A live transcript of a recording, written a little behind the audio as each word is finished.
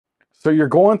So you're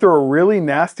going through a really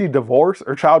nasty divorce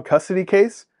or child custody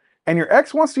case, and your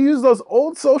ex wants to use those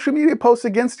old social media posts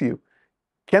against you.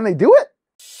 Can they do it?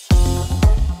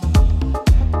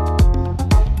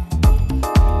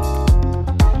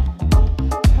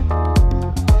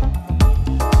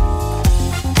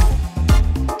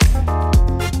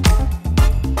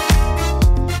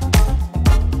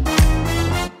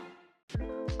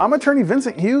 I'm attorney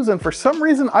Vincent Hughes, and for some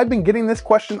reason I've been getting this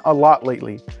question a lot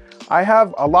lately. I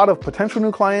have a lot of potential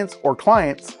new clients or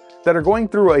clients that are going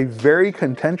through a very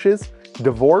contentious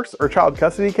divorce or child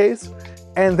custody case,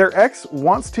 and their ex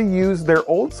wants to use their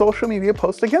old social media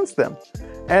post against them.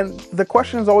 And the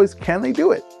question is always, can they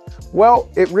do it? Well,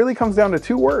 it really comes down to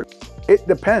two words. It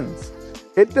depends.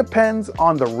 It depends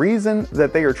on the reason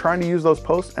that they are trying to use those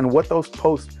posts and what those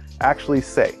posts actually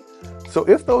say. So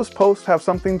if those posts have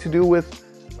something to do with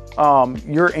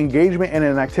your engagement in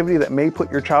an activity that may put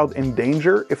your child in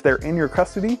danger if they're in your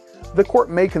custody, the court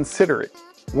may consider it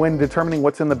when determining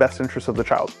what's in the best interest of the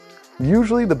child.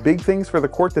 Usually the big things for the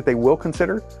court that they will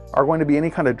consider are going to be any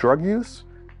kind of drug use,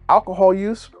 alcohol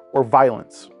use, or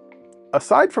violence.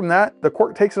 Aside from that, the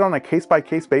court takes it on a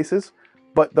case-by-case basis,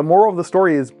 but the moral of the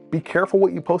story is be careful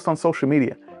what you post on social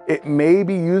media. It may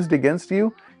be used against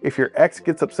you if your ex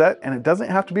gets upset, and it doesn't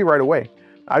have to be right away.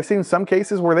 I've seen some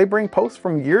cases where they bring posts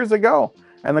from years ago,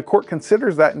 and the court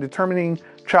considers that in determining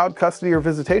child custody or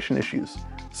visitation issues.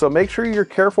 So make sure you're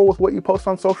careful with what you post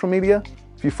on social media.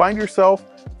 If you find yourself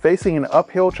facing an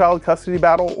uphill child custody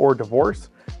battle or divorce,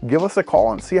 give us a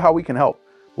call and see how we can help.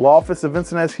 Law Office of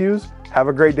Vincent S. Hughes, have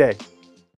a great day.